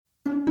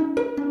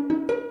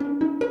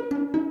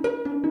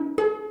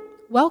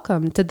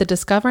Welcome to the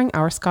Discovering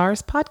Our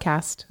Scars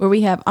podcast, where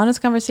we have honest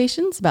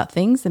conversations about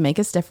things that make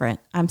us different.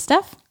 I'm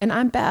Steph. And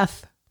I'm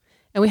Beth.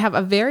 And we have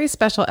a very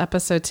special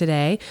episode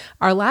today.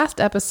 Our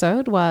last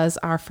episode was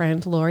our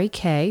friend Lori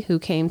Kay, who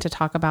came to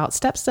talk about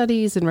step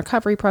studies and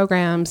recovery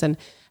programs and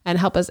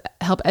help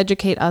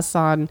educate us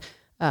on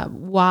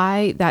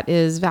why that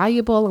is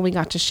valuable. And we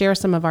got to share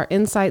some of our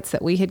insights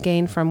that we had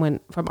gained from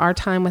our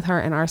time with her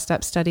and our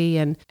step study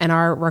and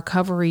our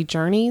recovery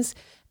journeys.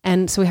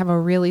 And so we have a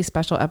really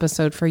special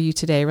episode for you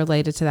today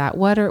related to that.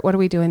 What are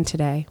we doing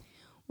today?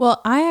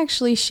 Well, I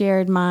actually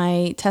shared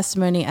my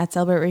testimony at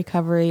Celebrate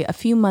Recovery a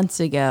few months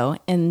ago,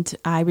 and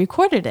I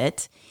recorded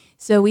it.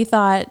 So we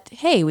thought,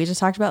 hey, we just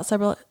talked about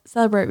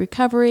Celebrate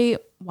Recovery.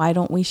 Why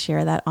don't we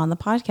share that on the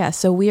podcast?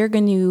 So we are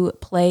going to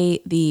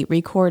play the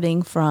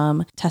recording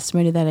from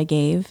testimony that I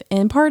gave.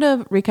 And part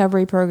of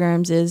recovery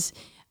programs is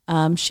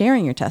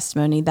sharing your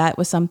testimony. That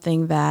was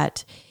something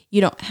that you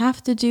don't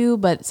have to do,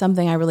 but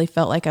something I really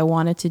felt like I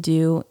wanted to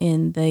do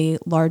in the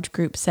large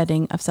group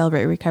setting of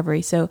Celebrate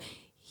Recovery. So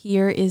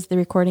here is the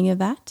recording of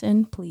that,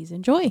 and please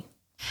enjoy.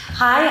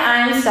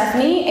 Hi, I'm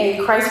Stephanie,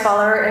 a Christ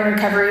follower in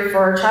recovery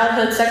for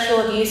childhood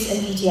sexual abuse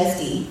and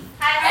PTSD.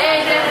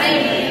 Hi,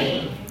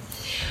 Stephanie.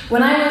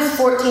 When I was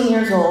 14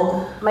 years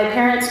old, my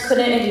parents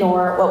couldn't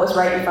ignore what was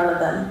right in front of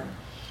them.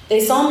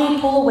 They saw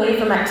me pull away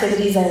from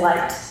activities I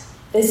liked.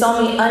 They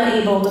saw me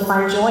unable to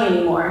find joy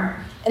anymore.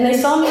 And they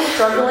saw me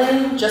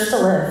struggling just to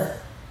live.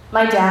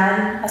 My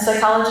dad, a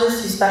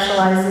psychologist who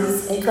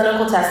specializes in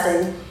clinical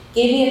testing,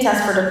 gave me a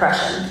test for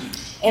depression.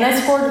 And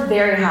I scored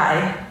very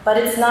high, but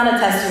it's not a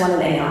test you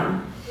want an A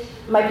on.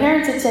 My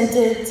parents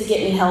attempted to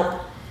get me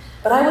help,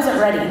 but I wasn't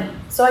ready.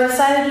 So I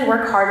decided to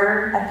work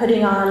harder at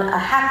putting on a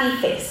happy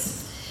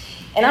face.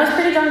 And I was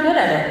pretty darn good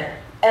at it.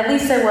 At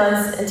least I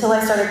was until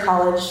I started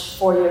college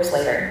 4 years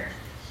later.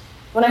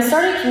 When I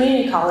started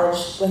community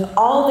college, with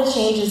all the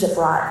changes it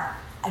brought,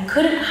 I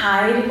couldn't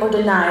hide or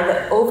deny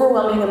the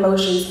overwhelming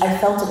emotions I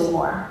felt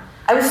anymore.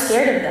 I was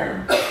scared of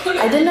them.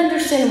 I didn't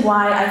understand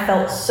why I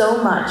felt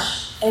so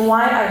much and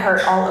why I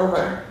hurt all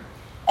over.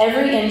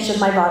 Every inch of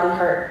my body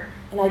hurt,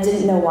 and I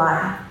didn't know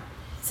why.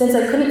 Since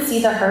I couldn't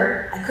see the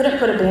hurt, I couldn't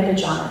put a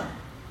bandage on it.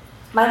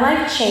 My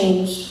life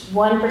changed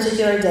one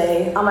particular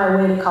day on my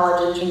way to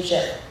college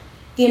internship.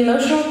 The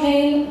emotional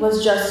pain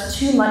was just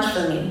too much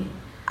for me.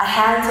 I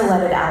had to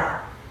let it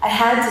out. I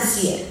had to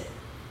see it.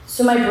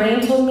 So my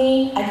brain told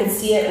me I could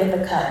see it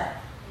with a cut.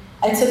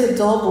 I took a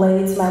dull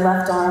blade to my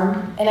left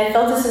arm, and I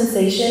felt a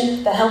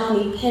sensation that helped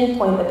me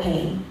pinpoint the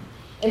pain.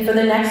 And for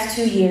the next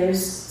 2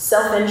 years,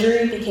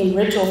 self-injury became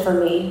ritual for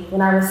me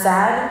when I was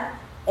sad,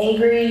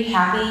 angry,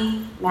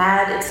 happy,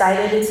 mad,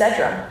 excited,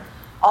 etc.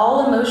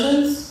 All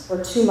emotions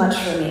were too much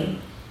for me,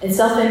 and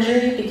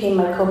self-injury became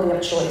my coping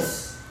of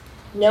choice.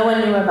 No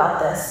one knew about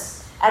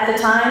this. At the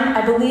time,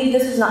 I believed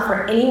this was not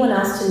for anyone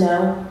else to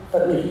know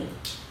but me.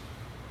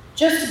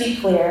 Just to be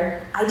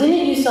clear, I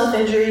didn't use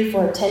self-injury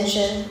for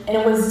attention, and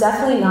it was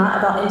definitely not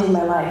about ending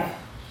my life.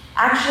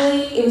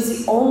 Actually, it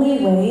was the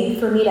only way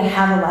for me to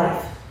have a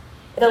life.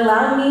 It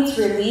allowed me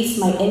to release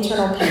my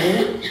internal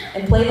pain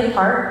and play the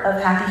part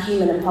of happy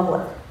human in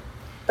public.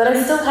 But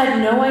I still had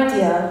no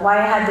idea why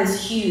I had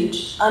this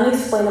huge,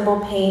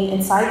 unexplainable pain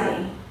inside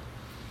me.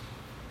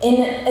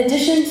 In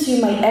addition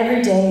to my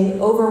everyday,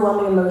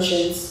 overwhelming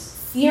emotions,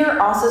 fear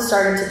also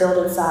started to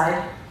build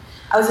inside.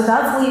 I was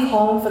about to leave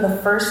home for the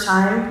first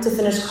time to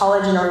finish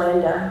college in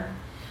Orlando.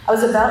 I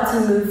was about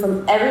to move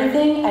from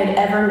everything I'd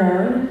ever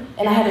known,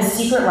 and I had a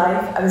secret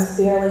life I was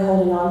barely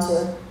holding on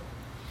to.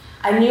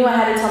 I knew I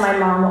had to tell my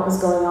mom what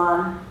was going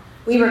on.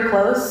 We were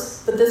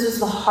close, but this was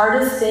the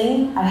hardest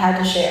thing I had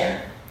to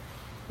share.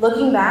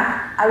 Looking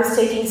back, I was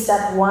taking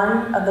step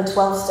 1 of the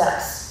 12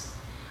 steps.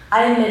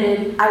 I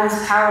admitted I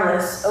was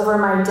powerless over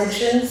my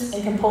addictions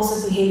and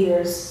compulsive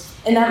behaviors,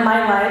 and that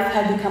my life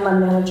had become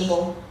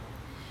unmanageable.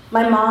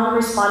 My mom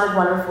responded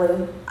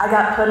wonderfully. I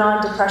got put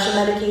on depression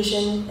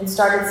medication and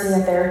started seeing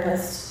a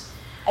therapist.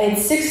 I had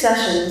 6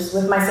 sessions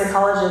with my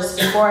psychologist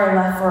before I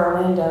left for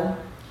Orlando.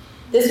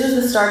 This was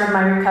the start of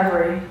my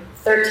recovery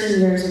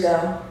 13 years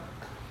ago.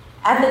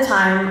 At the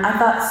time, I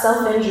thought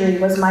self-injury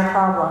was my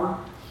problem.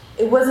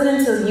 It wasn't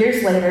until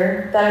years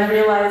later that I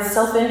realized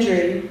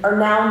self-injury, or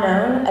now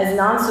known as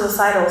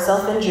non-suicidal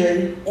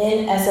self-injury,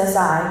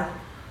 NSSI,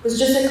 was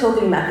just a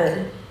coping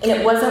method, and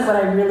it wasn't what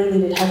I really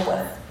needed help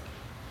with.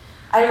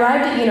 I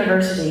arrived at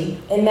university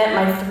and met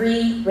my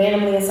 3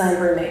 randomly assigned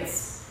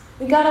roommates.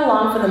 We got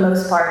along for the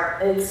most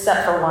part,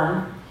 except for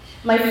one.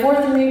 My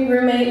 4th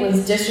roommate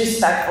was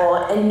disrespectful,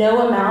 and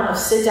no amount of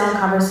sit-down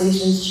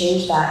conversations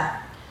changed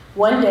that.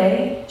 One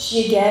day,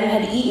 she again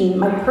had eaten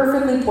my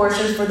perfectly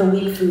portioned for the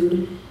week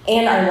food,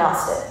 and I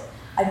lost it.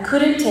 I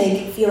couldn't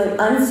take feeling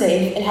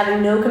unsafe and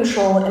having no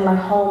control in my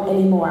home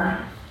anymore.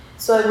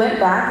 So I went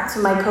back to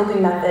my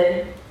coping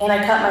method, and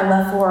I cut my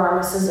left forearm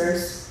with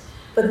scissors.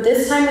 But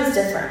this time was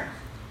different.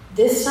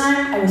 This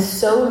time, I was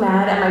so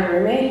mad at my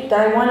roommate that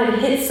I wanted to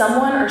hit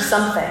someone or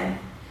something.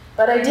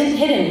 But I didn't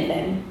hit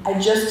anything. I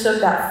just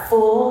took that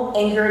full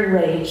anger and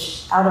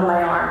rage out of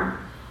my arm.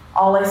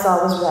 All I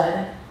saw was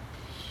red.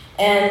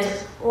 And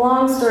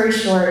long story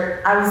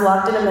short, I was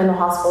locked in a mental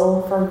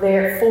hospital for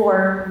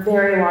 4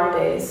 very long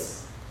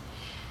days.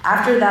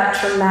 After that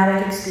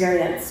traumatic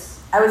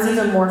experience, I was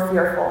even more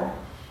fearful.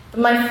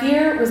 But my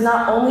fear was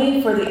not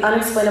only for the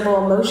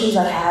unexplainable emotions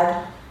I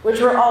had, which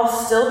were all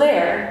still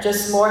there,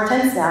 just more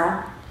intense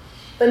now,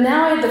 but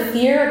now I had the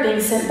fear of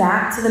being sent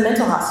back to the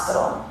mental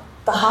hospital.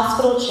 The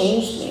hospital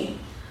changed me.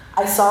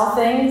 I saw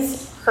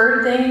things,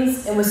 heard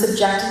things, and was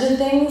subjected to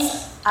things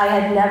I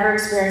had never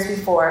experienced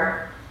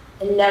before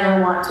and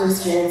never want to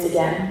experience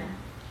again.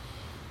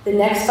 The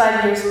next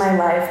 5 years of my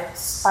life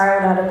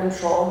spiraled out of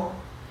control.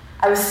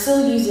 I was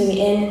still using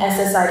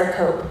NSSI to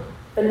cope,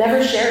 but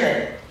never shared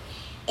it,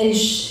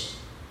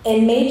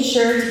 and made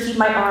sure to keep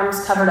my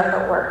arms covered up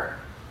at work.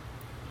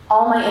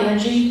 All my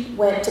energy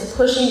went to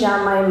pushing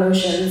down my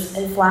emotions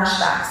and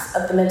flashbacks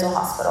of the mental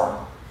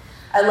hospital.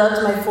 I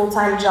loved my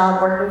full-time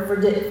job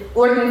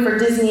working for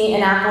Disney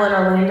and Apple in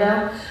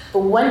Orlando, but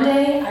one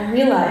day I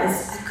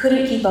realized I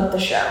couldn't keep up the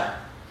show.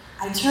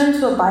 I turned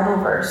to a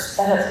Bible verse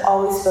that has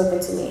always spoken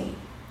to me.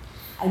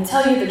 I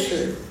tell you the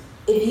truth,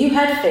 if you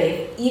had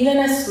faith, even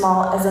as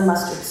small as a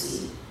mustard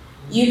seed,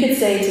 you could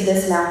say to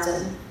this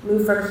mountain,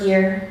 move from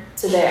here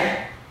to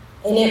there,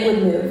 and it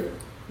would move.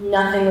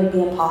 Nothing would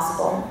be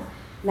impossible.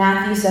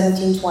 Matthew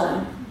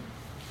 17:20.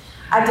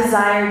 I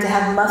desired to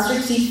have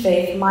mustard seed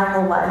faith my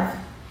whole life.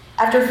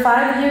 After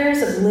 5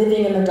 years of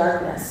living in the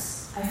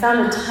darkness, I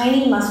found a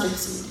tiny mustard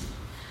seed.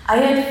 I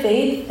had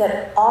faith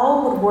that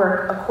all would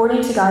work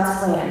according to God's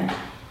plan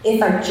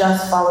if I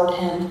just followed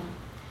Him.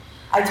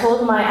 I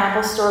told my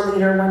Apple Store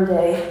leader one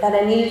day that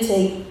I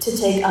needed to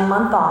take a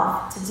month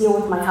off to deal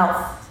with my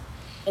health.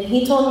 And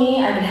he told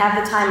me I could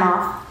have the time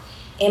off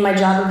and my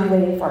job would be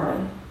waiting for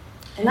me.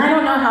 And I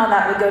don't know how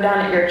that would go down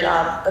at your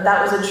job, but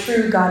that was a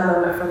true God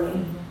moment for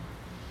me.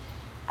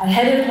 I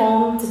headed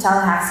home to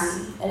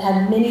Tallahassee and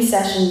had many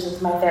sessions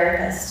with my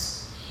therapist.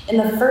 In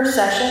the first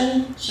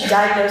session, she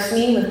diagnosed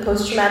me with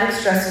post-traumatic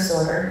stress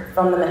disorder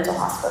from the mental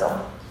hospital.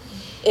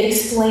 It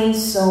explained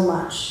so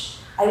much.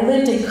 I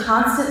lived in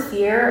constant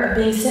fear of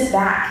being sent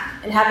back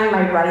and having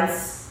my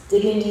rights,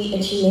 dignity,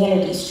 and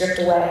humanity stripped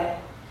away.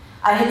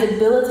 I had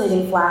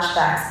debilitating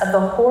flashbacks of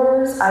the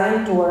horrors I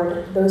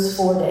endured those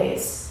 4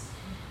 days.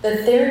 The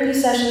therapy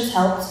sessions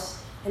helped,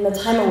 and the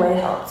time away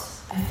helped.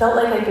 I felt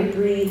like I could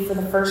breathe for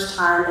the first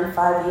time in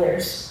 5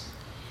 years.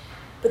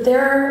 But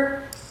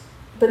there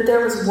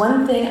was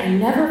one thing I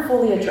never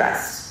fully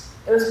addressed.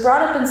 It was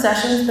brought up in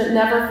sessions, but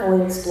never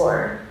fully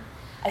explored.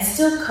 I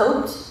still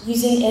coped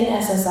using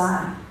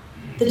NSSI.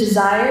 The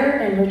desire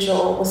and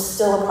ritual was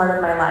still a part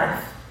of my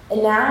life.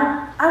 And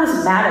now, I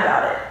was mad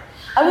about it.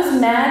 I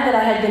was mad that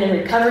I had been in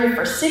recovery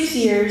for 6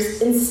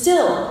 years, and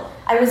still,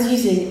 I was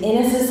using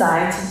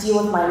NSSI to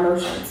deal with my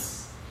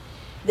emotions.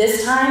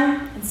 This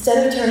time,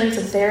 instead of turning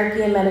to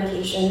therapy and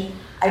medication,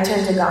 I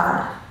turned to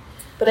God.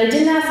 But I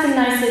didn't ask Him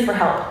nicely for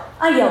help.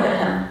 I yelled at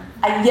Him.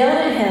 I yelled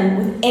at Him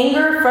with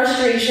anger,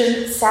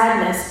 frustration,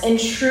 sadness, and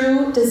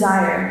true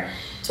desire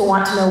to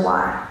want to know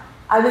why.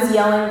 I was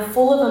yelling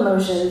full of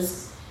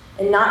emotions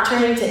and not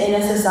turning to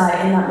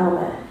NSSI in that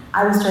moment.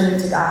 I was turning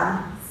to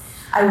God.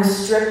 I was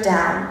stripped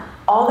down.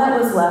 All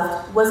that was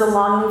left was a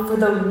longing for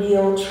the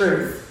real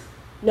truth,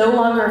 no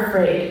longer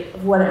afraid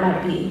of what it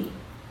might be.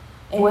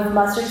 And with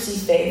mustard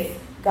seed faith,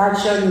 God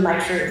showed me my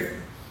truth.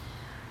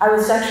 I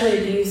was sexually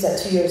abused at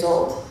 2 years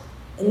old,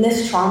 and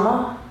this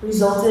trauma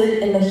resulted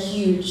in the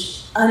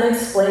huge,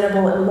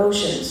 unexplainable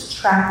emotions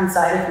trapped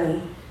inside of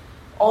me,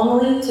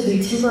 only to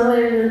be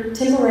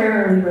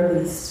temporarily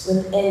released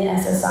with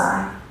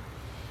NSSI.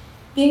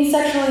 Being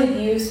sexually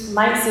abused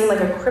might seem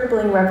like a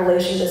crippling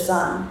revelation to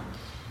some,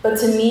 but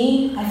to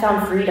me, I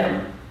found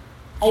freedom.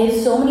 I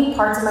had so many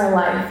parts of my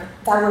life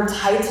that were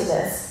tied to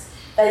this,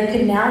 that I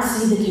could now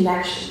see the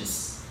connections.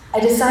 I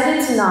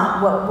decided to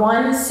not what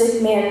one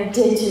sick man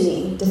did to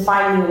me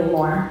define me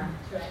anymore.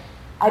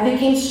 I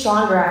became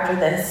stronger after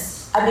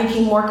this. I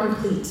became more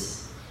complete.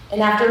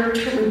 And after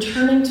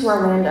returning to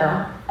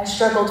Orlando, I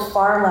struggled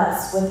far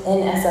less with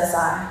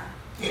NSSI.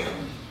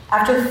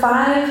 After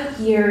 5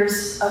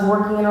 years of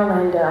working in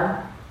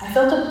Orlando, I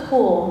felt a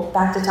pull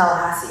back to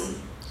Tallahassee.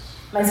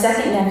 My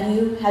second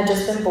nephew had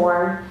just been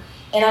born,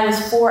 and I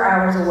was 4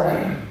 hours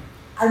away.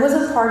 I was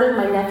a part of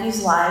my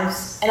nephew's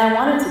lives, and I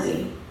wanted to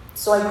be,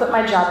 so I quit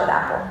my job at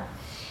Apple.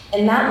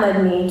 And that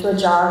led me to a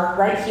job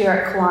right here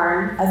at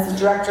Killearn as the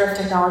Director of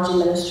Technology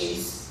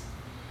Ministries.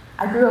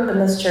 I grew up in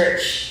this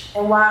church,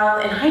 and while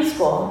in high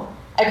school,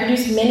 I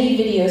produced many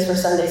videos for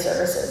Sunday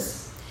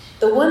services.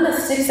 The one that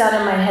sticks out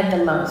in my head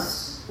the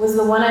most was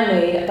the one I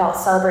made about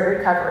Celebrate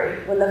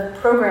Recovery when the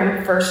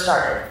program first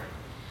started.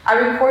 I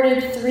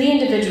recorded 3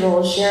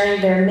 individuals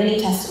sharing their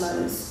many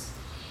testimonies.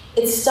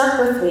 It stuck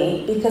with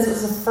me because it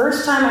was the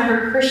first time I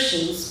heard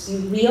Christians be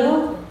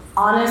real,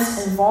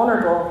 honest, and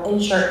vulnerable in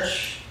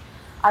church.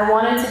 I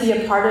wanted to be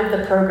a part of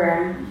the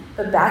program,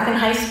 but back in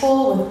high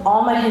school, with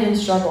all my hidden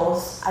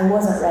struggles, I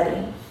wasn't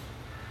ready.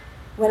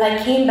 When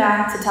I came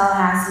back to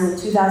Tallahassee in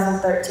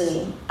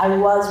 2013, I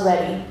was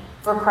ready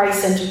for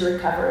Christ-centered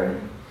recovery.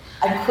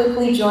 I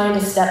quickly joined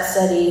a step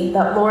study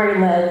that Lori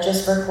led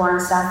just for core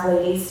and staff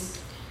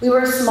ladies. We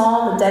were a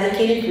small but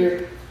dedicated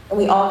group, and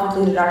we all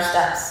completed our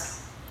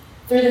steps.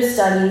 Through this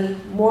study,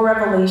 more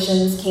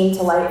revelations came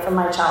to light from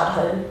my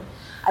childhood.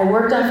 I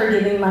worked on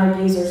forgiving my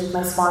abusers with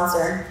my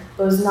sponsor,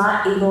 but was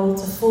not able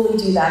to fully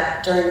do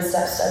that during the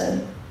step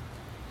study.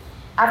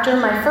 After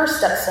my first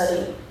step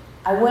study,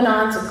 I went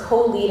on to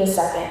co-lead a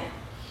second.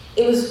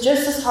 It was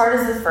just as hard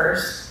as the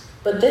first,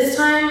 but this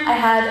time I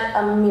had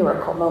a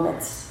miracle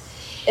moment.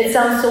 It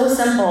sounds so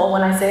simple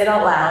when I say it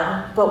out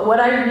loud, but what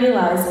I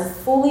realized and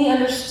fully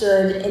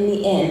understood in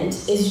the end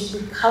is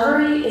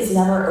recovery is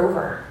never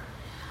over.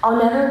 I'll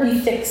never be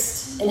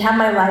fixed and have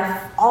my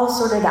life all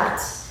sorted out,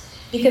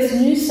 because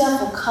new stuff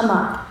will come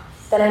up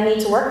that I need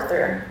to work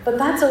through, but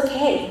that's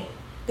okay,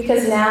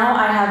 because now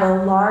I have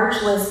a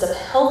large list of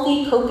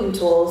healthy coping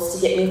tools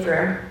to get me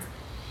through.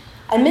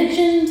 I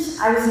mentioned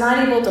I was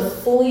not able to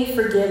fully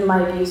forgive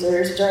my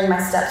abusers during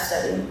my step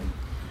study.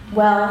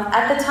 Well,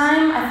 at the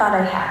time, I thought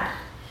I had,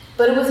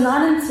 but it was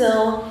not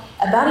until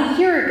about a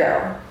year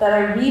ago that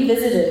I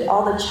revisited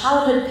all the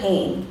childhood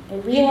pain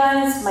and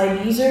realized my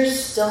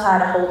abusers still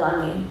had a hold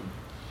on me.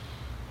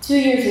 2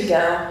 years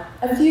ago,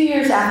 a few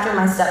years after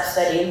my step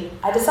study,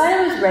 I decided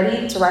I was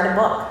ready to write a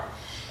book,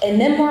 a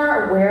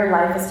memoir of where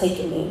life has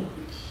taken me.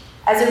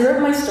 As I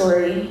wrote my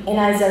story, and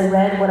as I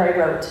read what I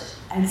wrote,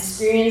 I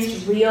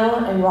experienced real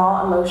and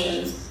raw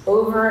emotions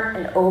over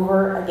and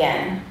over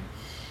again.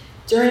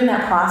 During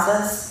that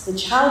process, the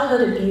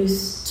childhood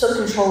abuse took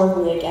control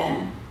of me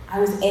again. I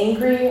was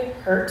angry,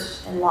 hurt,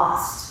 and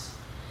lost.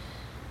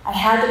 I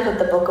had to put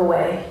the book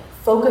away,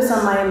 focus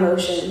on my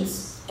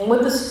emotions, and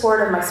with the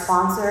support of my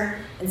sponsor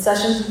and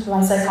sessions with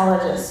my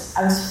psychologist,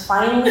 I was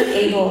finally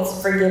able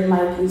to forgive my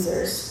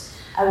abusers.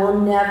 I will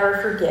never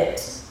forget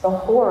the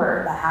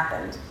horror that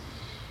happened.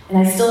 And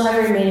I still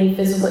have remaining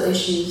physical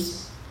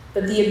issues,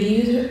 but the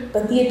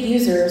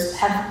abusers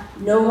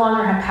no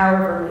longer have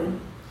power over me.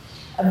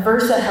 A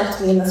verse that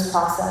helped me in this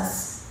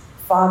process: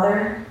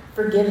 Father,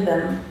 forgive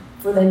them,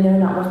 for they know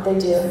not what they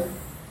do.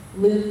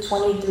 Luke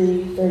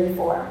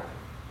 23:34.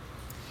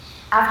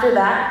 After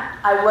that,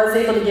 I was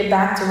able to get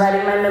back to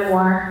writing my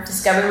memoir,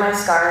 discovered my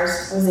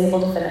scars, and was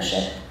able to finish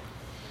it.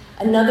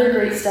 Another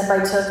great step I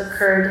took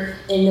occurred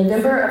in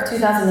November of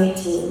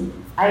 2018.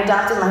 I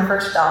adopted my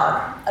first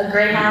dog, a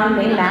greyhound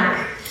named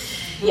Mac.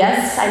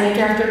 Yes, I named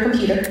her after a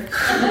computer.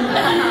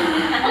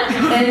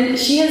 And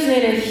she has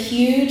made a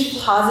huge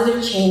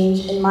positive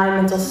change in my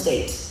mental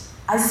state.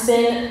 I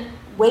spend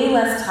way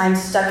less time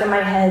stuck in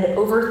my head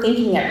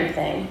overthinking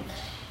everything.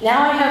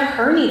 Now I have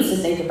her needs to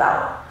think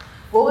about.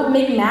 What would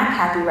make Mac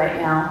happy right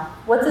now?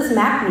 What does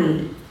Mac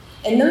need?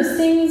 And those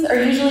things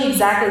are usually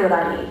exactly what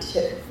I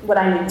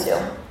need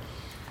to.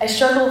 I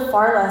struggle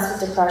far less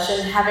with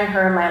depression having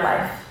her in my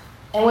life.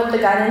 And with the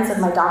guidance of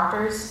my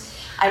doctors,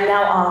 I'm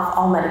now off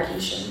all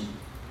medication.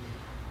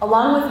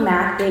 Along with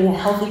Mac being a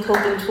healthy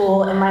coping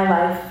tool in my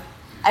life,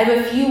 I have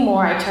a few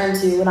more I turn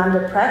to when I'm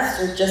depressed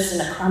or just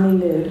in a crummy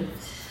mood.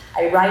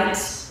 I write,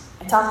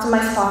 I talk to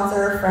my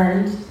sponsor or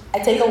friend, I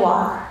take a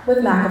walk,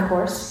 with Mac of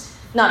course,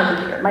 not a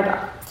computer, my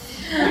dog.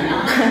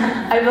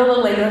 I build a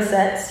Lego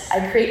set,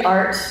 I create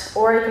art,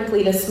 or I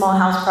complete a small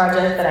house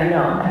project that I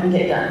know I can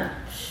get done.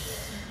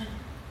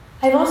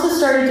 I've also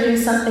started doing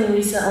something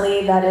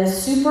recently that is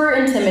super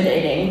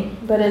intimidating,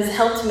 but has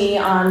helped me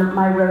on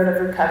my road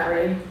of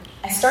recovery.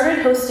 I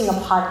started hosting a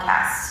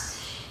podcast.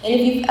 And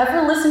if you've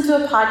never listened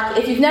to a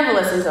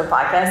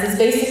podcast, it's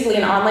basically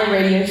an online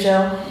radio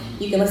show.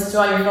 You can listen to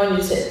on your phone, you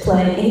just hit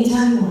play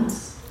anytime you want.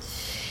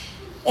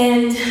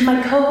 And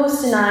my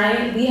co-host and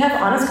I, we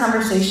have honest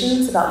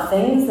conversations about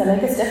things that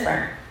make us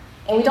different.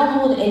 And we don't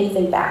hold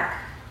anything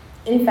back.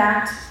 In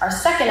fact, our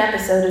second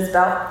episode is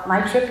about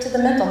my trip to the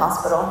mental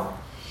hospital.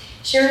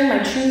 Sharing my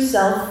true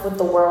self with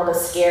the world is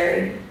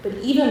scary, but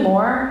even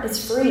more,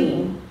 it's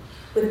freeing.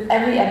 With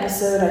every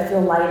episode, I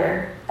feel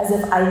lighter, as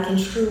if I can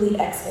truly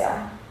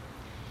exhale.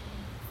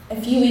 A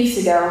few weeks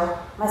ago,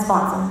 my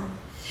sponsor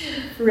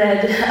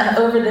read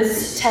over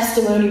this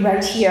testimony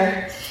right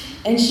here,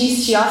 and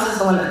she also is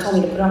the one that told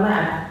me to put on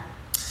my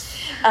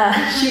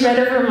iPad. She read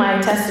over my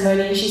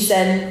testimony, and she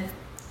said,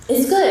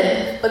 "It's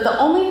good, but the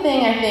only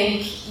thing I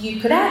think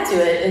you could add to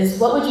it is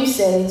what would you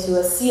say to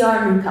a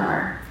CR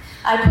newcomer?"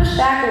 I pushed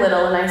back a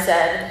little and I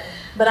said,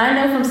 "But I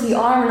know from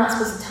CR we're not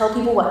supposed to tell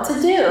people what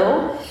to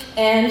do."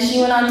 And she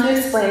went on to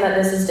explain that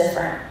this is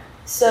different.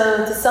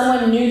 So to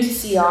someone new to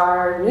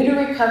CR, new to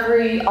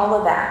recovery, all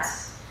of that,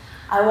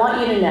 I want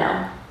you to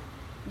know,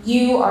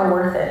 you are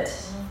worth it.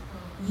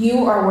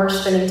 You are worth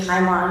spending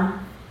time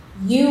on.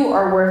 You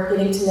are worth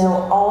getting to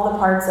know all the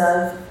parts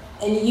of,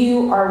 and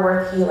you are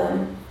worth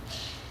healing.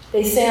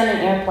 They say on an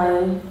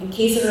airplane, in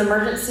case of an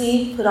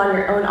emergency, put on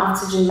your own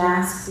oxygen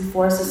mask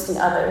before assisting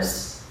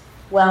others.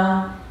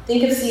 Well,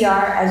 think of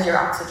CR as your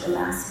oxygen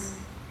mask.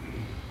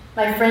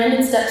 My friend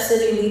and Step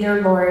City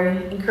leader, Lori,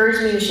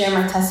 encouraged me to share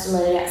my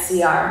testimony at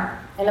CR.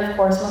 And of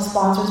course, my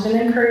sponsor's been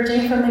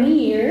encouraging for many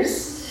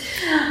years.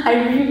 I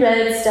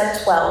reread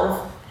Step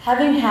 12,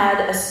 having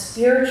had a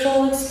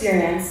spiritual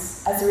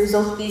experience as a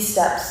result of these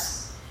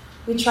steps.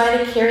 We try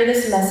to carry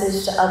this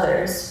message to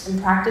others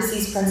and practice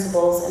these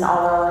principles in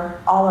all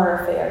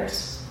our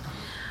affairs.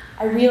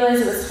 I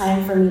realized it was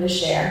time for me to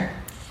share.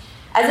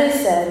 As I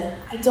said,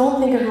 I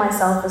don't think of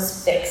myself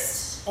as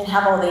fixed and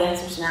have all the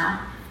answers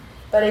now,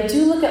 but I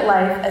do look at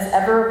life as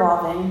ever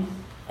evolving,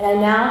 and I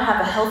now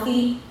have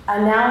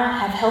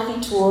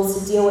healthy tools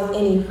to deal with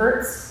any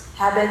hurts,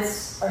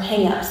 habits, or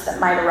hang-ups that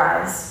might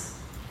arise.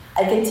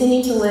 I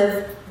continue to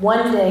live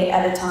one day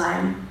at a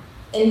time,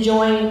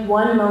 enjoying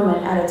one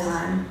moment at a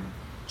time,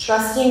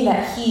 trusting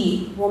that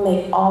He will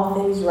make all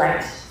things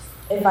right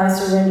if I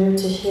surrender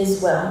to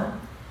His will,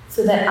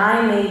 so that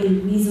I may be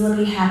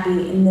reasonably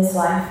happy in this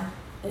life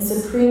and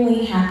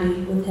supremely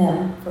happy with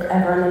Him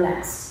forever in the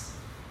next.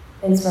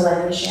 Thanks for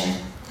letting me share.